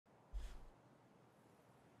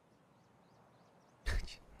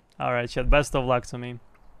Alright, chat, best of luck to me.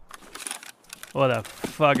 What the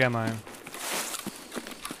fuck am I?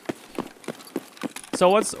 So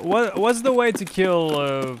what's the way to kill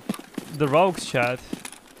the rogues, chat?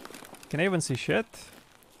 Can I even see shit?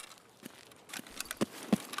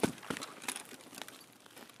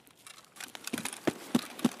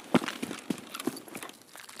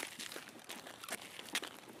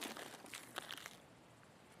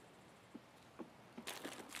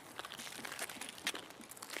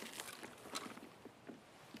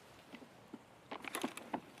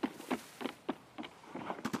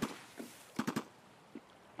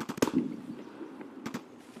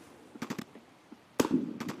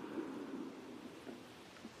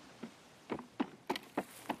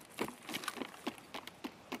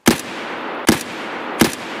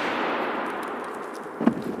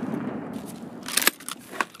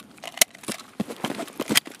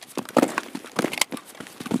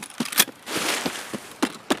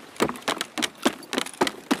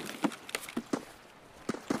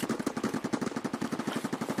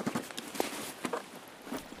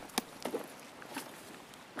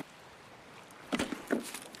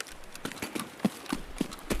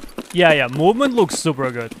 Yeah, movement looks super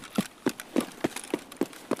good.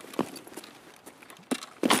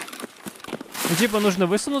 Ну, типа, нужно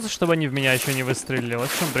высунуться, чтобы они в меня еще не выстрелили. Вот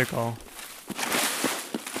в чем прикол.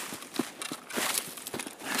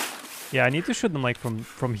 Yeah, I need to shoot them like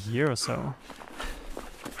from here or so.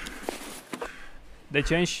 They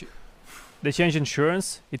change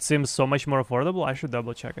insurance. It seems so much more affordable. I should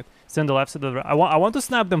double check it. It's on the left side of the... I want to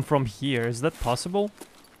snap them from here. Is that possible?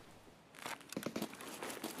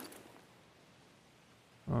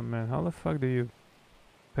 Oh man, how the fuck do you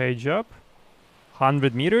page up?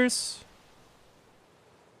 100 meters?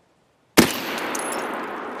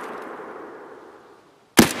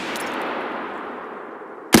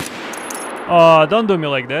 Oh, don't do me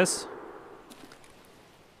like this.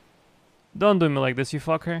 Don't do me like this, you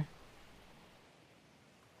fucker.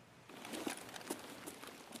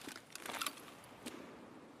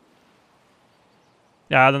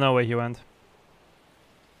 Yeah, I don't know where he went.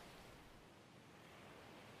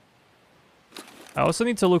 I also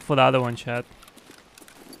need to look for the other one, chat.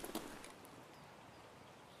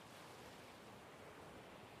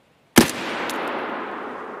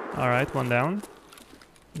 Alright, one down.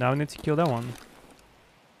 Now I need to kill that one.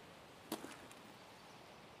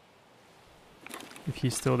 If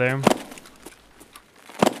he's still there.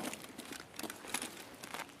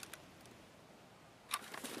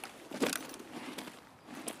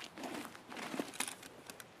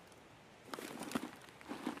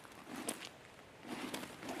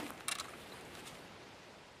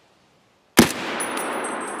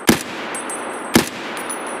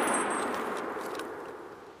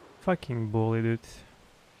 Fucking bully, dude.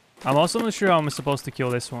 I'm also not sure how I'm supposed to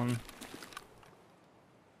kill this one.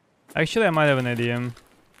 Actually, I might have an idea.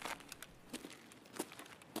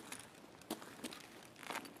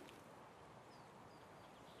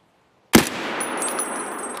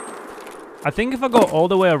 I think if I go all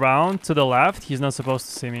the way around to the left, he's not supposed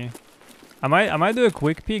to see me. I might do a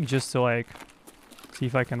quick peek just to like see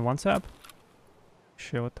if I can one-tap.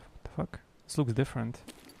 Shit, what the fuck? This looks different.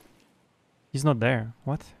 He's not there.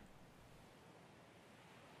 What?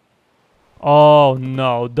 Oh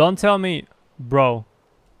no, don't tell me, bro.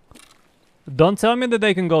 Don't tell me that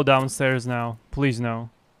they can go downstairs now. Please no.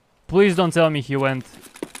 Please don't tell me he went.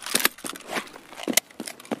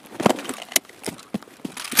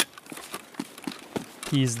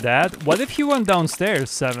 He's dead? What if he went downstairs,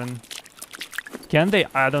 7? Can they?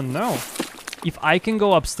 I don't know. If I can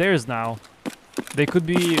go upstairs now, they could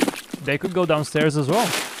go downstairs as well.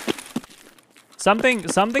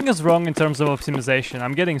 Something is wrong in terms of optimization.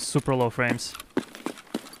 I'm getting super low frames.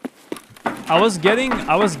 I was getting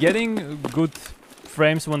good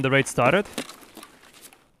frames when the raid started,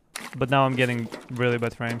 but now I'm getting really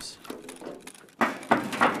bad frames.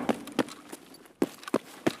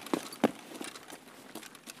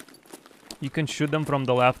 You can shoot them from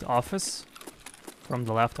the left office. From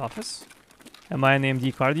the left office? Am I an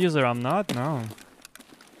AMD card user? I'm not. No.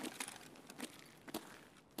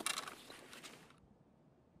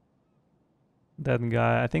 That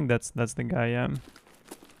guy, I think that's the guy, yeah.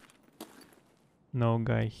 No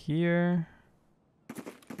guy here.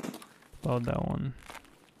 About that one.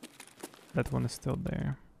 That one is still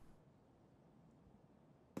there.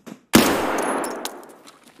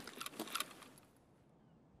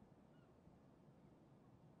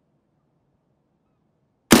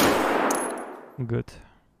 Good.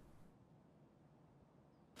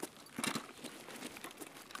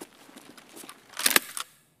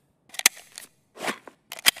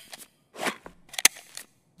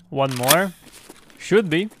 One more. Should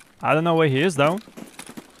be. I don't know where he is though.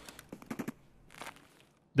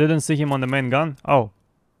 Didn't see him on the main gun. Oh.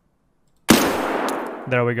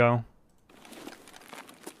 There we go.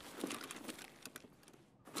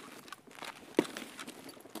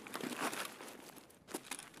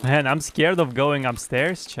 Man, I'm scared of going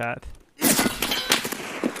upstairs, chat.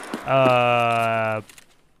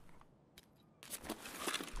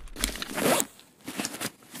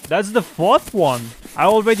 That's the fourth one. I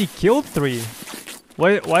already killed 3.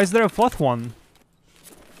 Why is there a fourth one?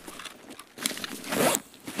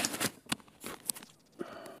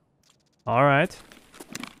 Alright.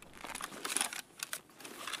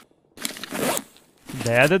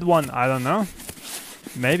 They added one, I don't know.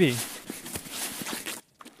 Maybe.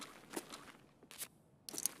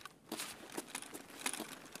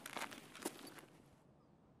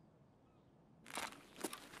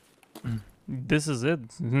 This is it.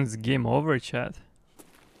 It's game over, chat.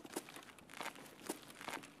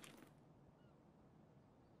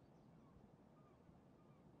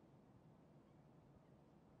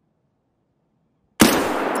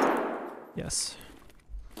 Yes.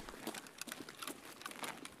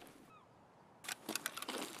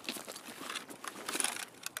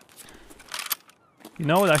 You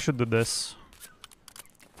know what? I should do this.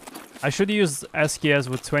 I should use SKS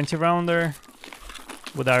with 20 rounder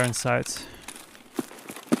with iron sights.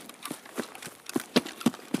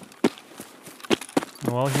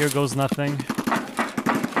 Well, here goes nothing.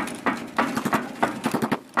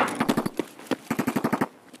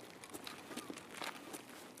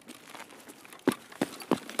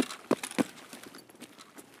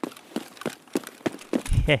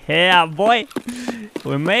 Yeah, boy!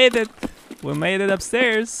 We made it! We made it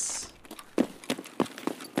upstairs!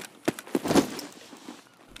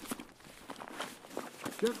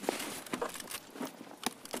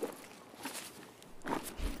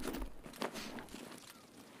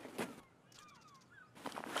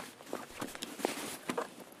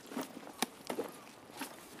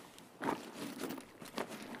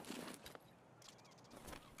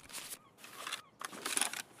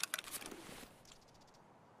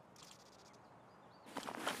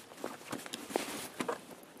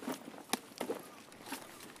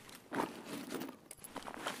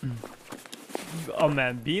 Oh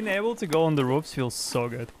man, being able to go on the roofs feels so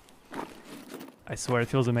good. I swear, it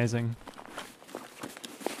feels amazing.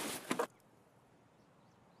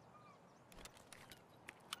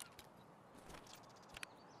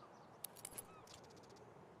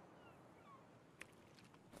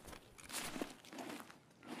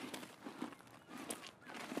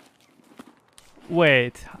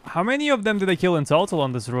 Wait, how many of them did I kill in total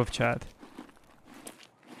on this roof, chat?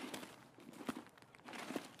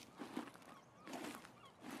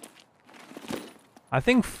 I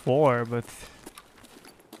think 4, but...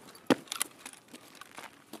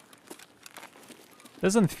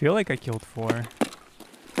 doesn't feel like I killed 4.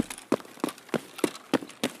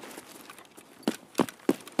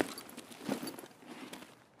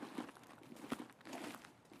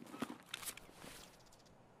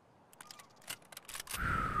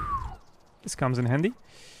 This comes in handy.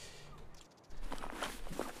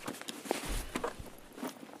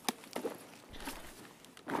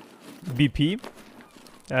 BP.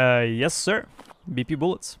 Yes, sir. BP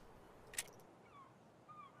bullets.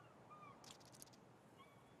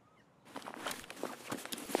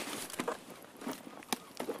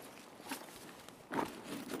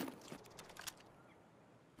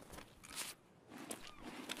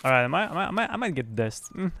 All right, I might get this.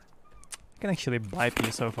 I can actually buy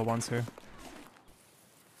PSO if I want to.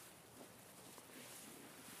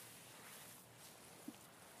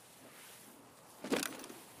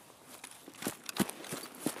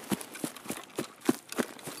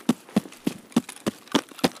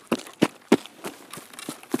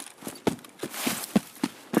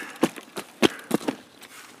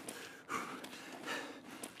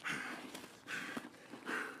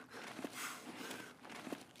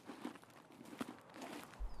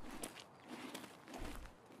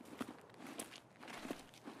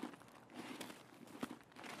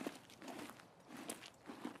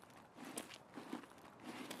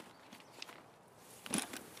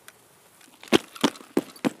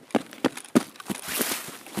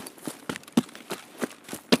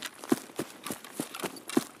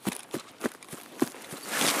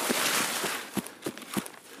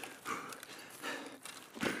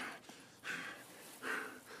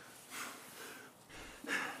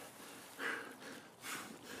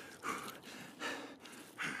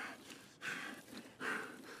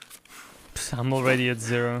 I'm already at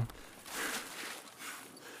 0.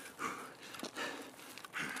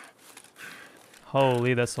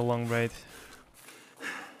 Holy, that's a long raid.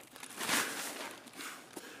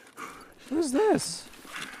 Who's this?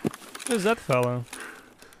 Who's that fellow?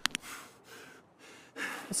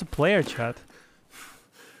 That's a player chat.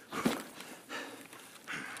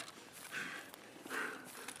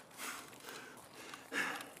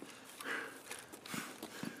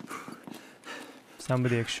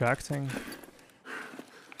 Somebody extracting.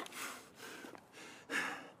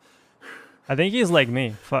 I think he's like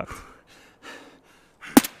me. Fucked.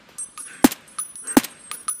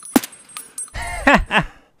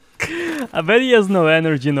 I bet he has no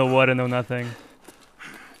energy, no water, no nothing.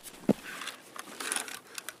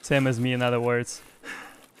 Same as me, in other words.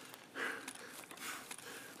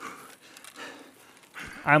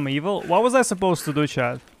 I'm evil? What was I supposed to do,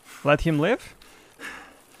 chat? Let him live?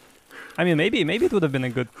 I mean, maybe it would have been a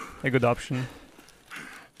good option.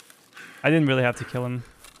 I didn't really have to kill him.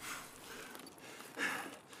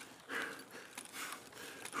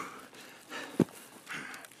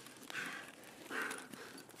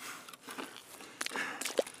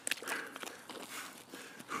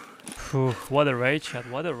 Whew, what a raid, chat,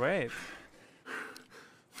 what a raid.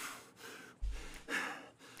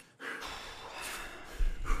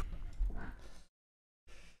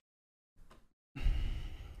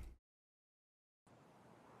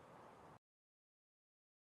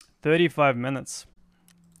 $35 minutes.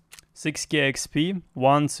 6k XP.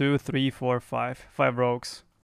 1, 2, 3, 4, 5. 5 rogues.